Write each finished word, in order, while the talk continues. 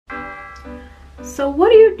So what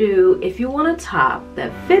do you do if you want a top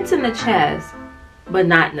that fits in the chest but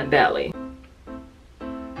not in the belly?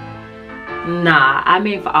 Nah, I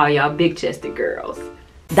mean for all y'all big chested girls.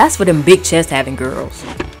 That's for them big chest having girls.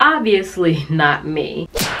 Obviously not me.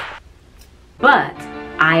 But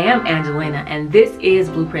I am Angelina, and this is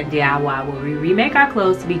Blueprint DIY, where we remake our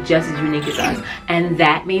clothes to be just as unique as us. And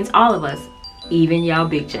that means all of us, even y'all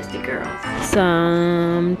big chested girls.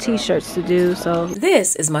 Some t-shirts to do, so.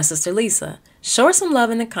 This is my sister Lisa. Show her some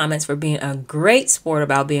love in the comments for being a great sport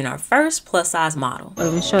about being our first plus size model.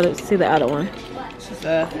 Let me show see the other one. She's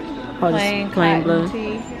a plain blue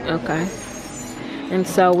tee. Okay. And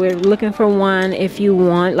so we're looking for one if you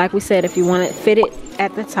want, like we said, if you want it fitted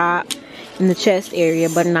at the top in the chest area,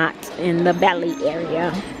 but not in the belly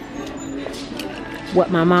area.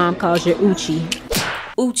 What my mom calls your Uchi.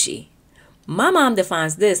 Uchi. My mom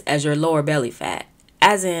defines this as your lower belly fat.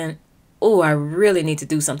 As in, oh, I really need to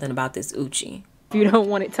do something about this Uchi. If you don't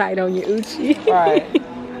want it tight on your Uchi. Right.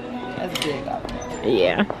 That's big out there.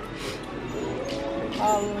 Yeah.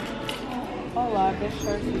 Hola, this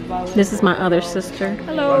shirt is This is my other sister.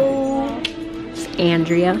 Hello. It's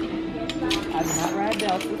Andrea. I do not ride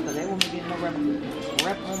Delta, so they won't be getting no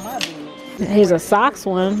rep on my boobs. Here's a Sox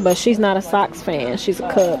one, but she's not a Sox fan. She's a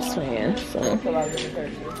Cubs fan. So.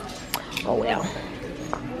 Oh well.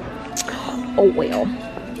 Oh well.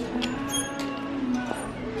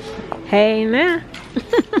 Hey now.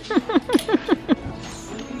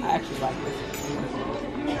 I actually like this.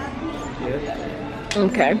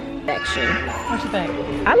 Okay. Action. What you think?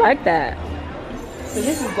 I like that. So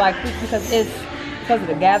this is like this because of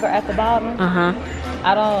the gather at the bottom. Uh-huh.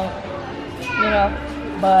 I don't,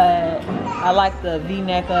 but I like the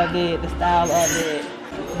V-neck of it, the style of it.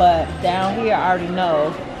 But down here, I already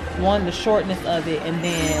know, one, the shortness of it, and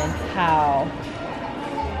then how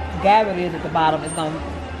gathered it is at the bottom is going to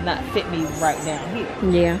not fit me right down here.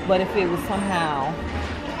 Yeah. But if it was somehow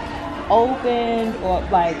opened or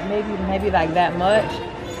like maybe like that much,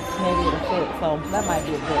 maybe it'll fit. So that might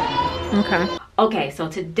be a good one. Okay. Okay, so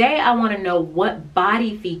today I want to know what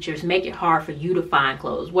body features make it hard for you to find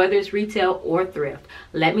clothes, whether it's retail or thrift.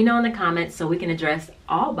 Let me know in the comments so we can address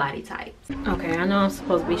all body types. Okay, I know I'm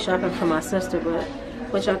supposed to be shopping for my sister, but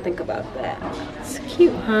what y'all think about that? It's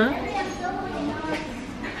cute, huh?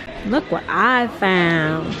 Look what I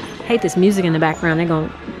found. I hate this music in the background. They're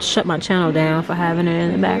gonna shut my channel down for having it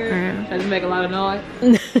in the background. Does it make a lot of noise?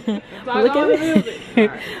 Look at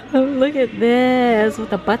look at this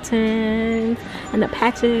with the buttons and the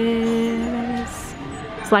patches.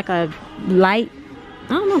 It's like a light, I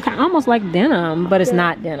don't know, kind of almost like denim, but it's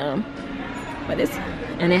not denim. But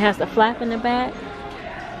and it has the flap in the back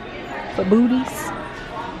for booties.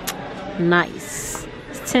 Nice.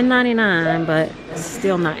 It's $10.99, but it's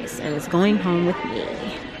still nice, and it's going home with me,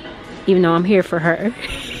 even though I'm here for her.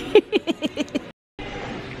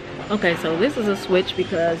 Okay, so this is a switch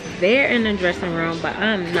because they're in the dressing room, but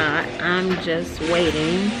I'm not. I'm just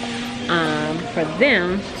waiting for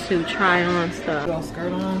them to try on stuff. Got a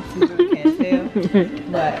skirt on, so you can't tell.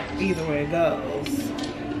 But either way it goes.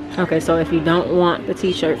 Okay, so if you don't want the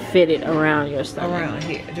t-shirt fitted around your stomach. Around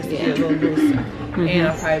here, just to get a little looser. And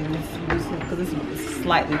I'll probably loosen because this is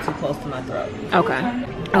slightly too close to my throat. Okay. I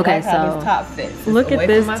Okay, like how so this top fits. It's look away at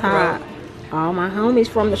this from my top. throat. All my homies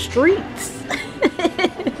from the streets.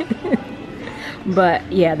 But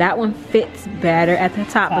yeah, that one fits better at the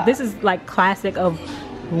top. But this is like classic of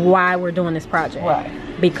why we're doing this project. Right.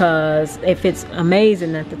 Because it fits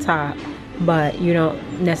amazing at the top, but you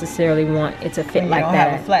don't necessarily want it to fit like that. You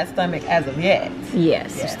don't have a flat stomach as of yet.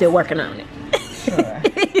 Yes, you're still working on it. Sure.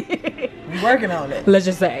 We're working on it. Let's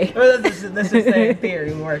just say. Let's just say in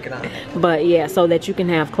theory, we're working on it. But yeah, so that you can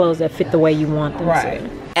have clothes that fit the way you want them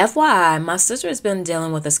to. FYI, my sister has been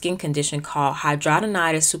dealing with a skin condition called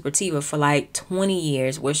hidradenitis suppurativa for like 20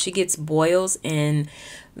 years, where she gets boils in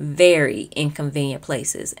very inconvenient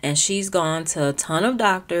places, and she's gone to a ton of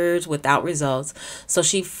doctors without results. So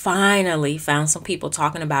she finally found some people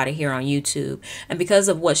talking about it here on YouTube, and because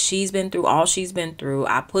of what she's been through, all she's been through,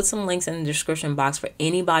 I put some links in the description box for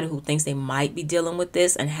anybody who thinks they might be dealing with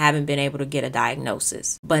this and haven't been able to get a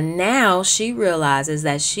diagnosis. But now she realizes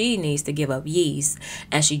that she needs to give up yeast,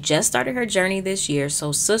 and she just started her journey this year.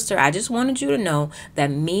 So sister, I just wanted you to know that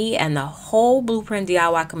me and the whole Blueprint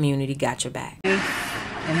DIY community got your back.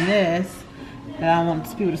 And this, and I want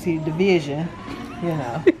people to see the division, you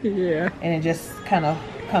know. Yeah. And it just kind of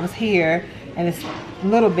comes here, and it's a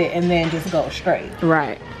little bit, and then just goes straight.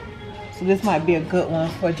 Right. So this might be a good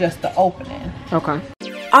one for just the opening. Okay.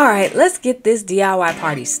 Alright, let's get this DIY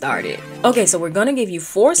party started. Okay, so we're going to give you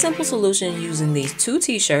 4 simple solutions using these 2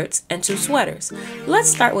 t-shirts and 2 sweaters. Let's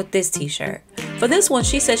start with this t-shirt. For this one,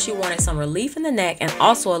 she said she wanted some relief in the neck and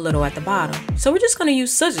also a little at the bottom. So we're just going to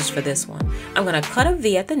use scissors for this one. I'm going to cut a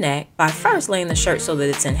V at the neck by first laying the shirt so that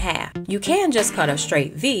it's in half. You can just cut a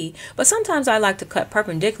straight V, but sometimes I like to cut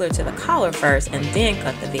perpendicular to the collar first and then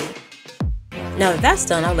cut the V. Now that that's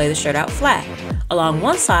done, I'll lay the shirt out flat. Along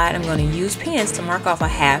one side, I'm going to use pins to mark off a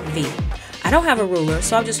half V. I don't have a ruler,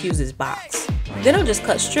 so I'll just use this box. Then I'll just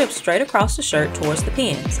cut strips straight across the shirt towards the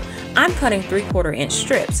pins. I'm cutting 3/4 inch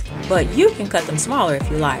strips, but you can cut them smaller if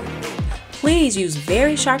you like. Please use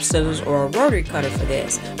very sharp scissors or a rotary cutter for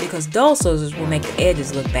this, because dull scissors will make the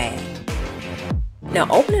edges look bad. Now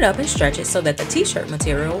open it up and stretch it so that the t-shirt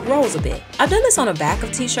material rolls a bit. I've done this on the back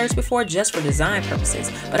of t-shirts before just for design purposes,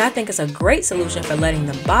 but I think it's a great solution for letting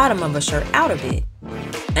the bottom of a shirt out a bit.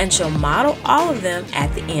 And she'll model all of them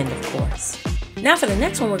at the end, of course. Now for the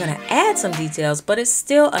next one, we're going to add some details, but it's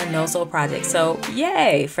still a no-sew project, so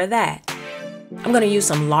yay for that. I'm going to use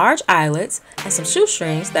some large eyelets and some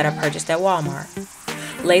shoestrings that I purchased at Walmart.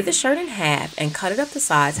 Lay the shirt in half and cut it up the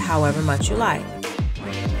sides however much you like.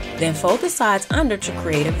 Then fold the sides under to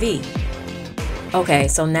create a V. Okay,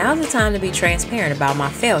 so now's the time to be transparent about my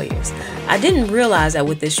failures. I didn't realize that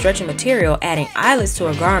with this stretching material, adding eyelets to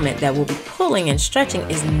a garment that will be pulling and stretching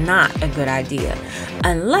is not a good idea,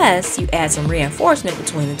 unless you add some reinforcement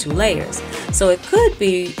between the two layers. So it could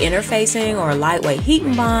be interfacing or a lightweight heat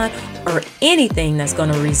and bond or anything that's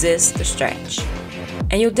going to resist the stretch.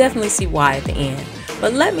 And you'll definitely see why at the end.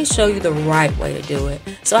 But let me show you the right way to do it.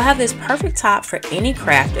 So I have this perfect top for any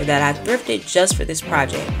crafter that I thrifted just for this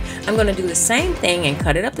project. I'm going to do the same thing and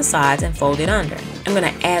cut it up the sides and fold it under. I'm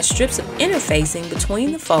going to add strips of interfacing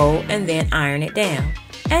between the fold and then iron it down.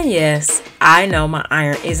 And yes, I know my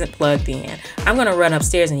iron isn't plugged in. I'm going to run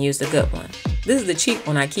upstairs and use the good one. This is the cheap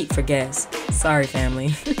one I keep for guests. Sorry,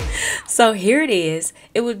 family. So here it is.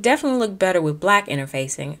 It would definitely look better with black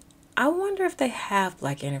interfacing. I wonder if they have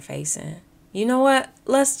black interfacing. You know what?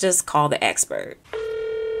 Let's just call the expert.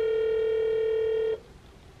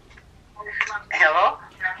 Hello?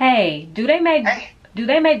 Hey, do they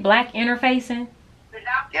make black interfacing?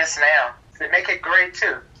 Yes, ma'am. They make it gray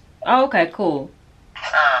too. Oh, okay, cool.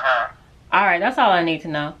 Uh-huh. All right, that's all I need to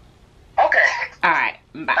know. Okay. All right,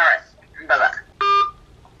 bye. All right. Bye-bye.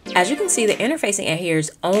 As you can see, the interfacing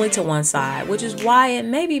adheres only to one side, which is why it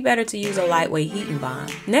may be better to use a lightweight heat and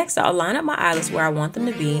bond. Next, I'll line up my eyelets where I want them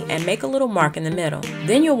to be and make a little mark in the middle.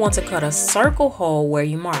 Then you'll want to cut a circle hole where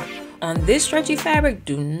you mark. On this stretchy fabric,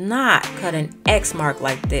 do not cut an X mark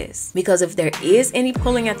like this, because if there is any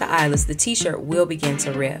pulling at the eyelets, the t-shirt will begin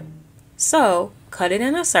to rip. So, cut it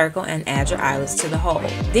in a circle and add your eyelets to the hole.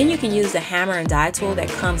 Then you can use the hammer and die tool that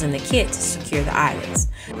comes in the kit to secure the eyelets.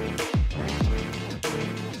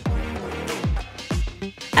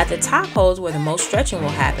 At the top holes where the most stretching will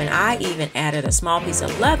happen, I even added a small piece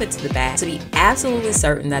of leather to the back to be absolutely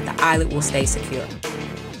certain that the eyelet will stay secure.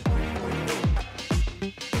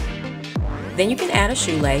 Then you can add a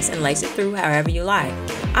shoelace and lace it through however you like.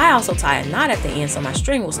 I also tie a knot at the end so my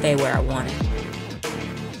string will stay where I want it.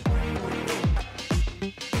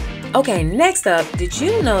 Okay, next up, did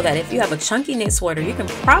you know that if you have a chunky knit sweater, you can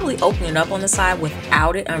probably open it up on the side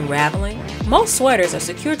without it unraveling? Most sweaters are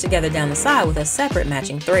secured together down the side with a separate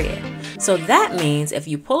matching thread. So that means if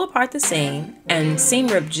you pull apart the seam and seam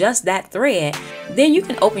rip just that thread, then you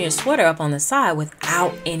can open your sweater up on the side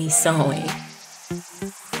without any sewing.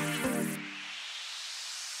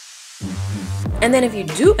 And then if you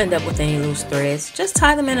do end up with any loose threads, just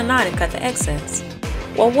tie them in a knot and cut the excess.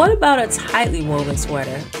 Well, what about a tightly woven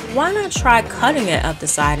sweater? Why not try cutting it up the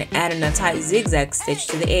side and adding a tight zigzag stitch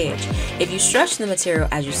to the edge? If you stretch the material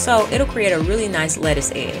as you sew, it'll create a really nice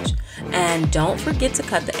lettuce edge. And don't forget to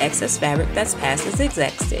cut the excess fabric that's past the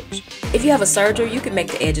zigzag stitch. If you have a serger, you can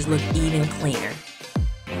make the edges look even cleaner.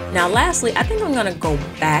 Now lastly, I think I'm going to go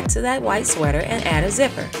back to that white sweater and add a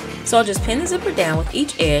zipper. So I'll just pin the zipper down with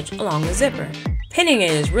each edge along the zipper. Pinning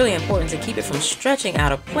it is really important to keep it from stretching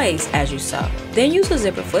out of place as you sew. Then use the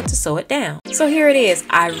zipper foot to sew it down. So here it is.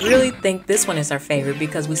 I really think this one is her favorite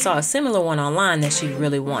because we saw a similar one online that she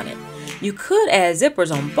really wanted. You could add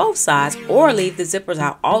zippers on both sides or leave the zippers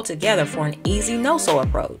out altogether for an easy no-sew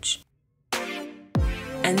approach.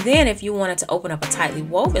 And then if you wanted to open up a tightly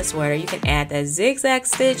woven sweater, you can add that zigzag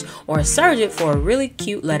stitch or serge it for a really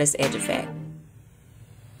cute lettuce edge effect.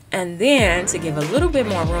 And then to give a little bit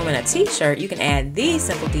more room in a t-shirt, you can add these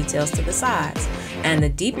simple details to the sides. And the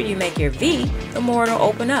deeper you make your V, the more it'll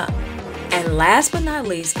open up. And last but not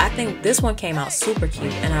least, I think this one came out super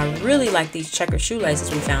cute, and I really like these checkered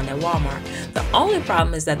shoelaces we found at Walmart. The only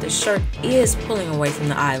problem is that the shirt is pulling away from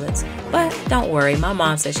the eyelets, but don't worry, my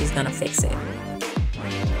mom says she's gonna fix it.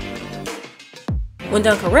 When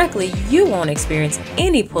done correctly, you won't experience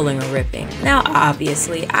any pulling or ripping. Now,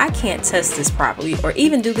 obviously, I can't test this properly or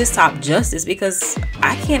even do this top justice because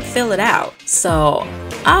I can't fill it out. So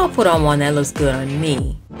I'll put on one that looks good on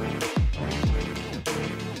me.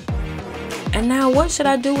 And now what should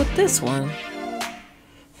I do with this one?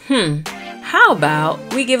 How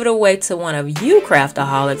about we give it away to one of you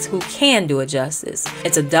craftaholics who can do it justice.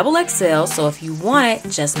 It's a double XL, so if you want it,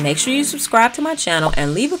 just make sure you subscribe to my channel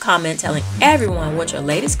and leave a comment telling everyone what your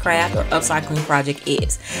latest craft or upcycling project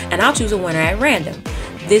is, and I'll choose a winner at random.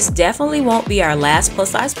 This definitely won't be our last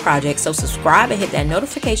plus size project, so subscribe and hit that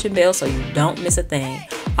notification bell so you don't miss a thing.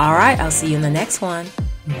 Alright, I'll see you in the next one.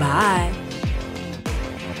 Bye.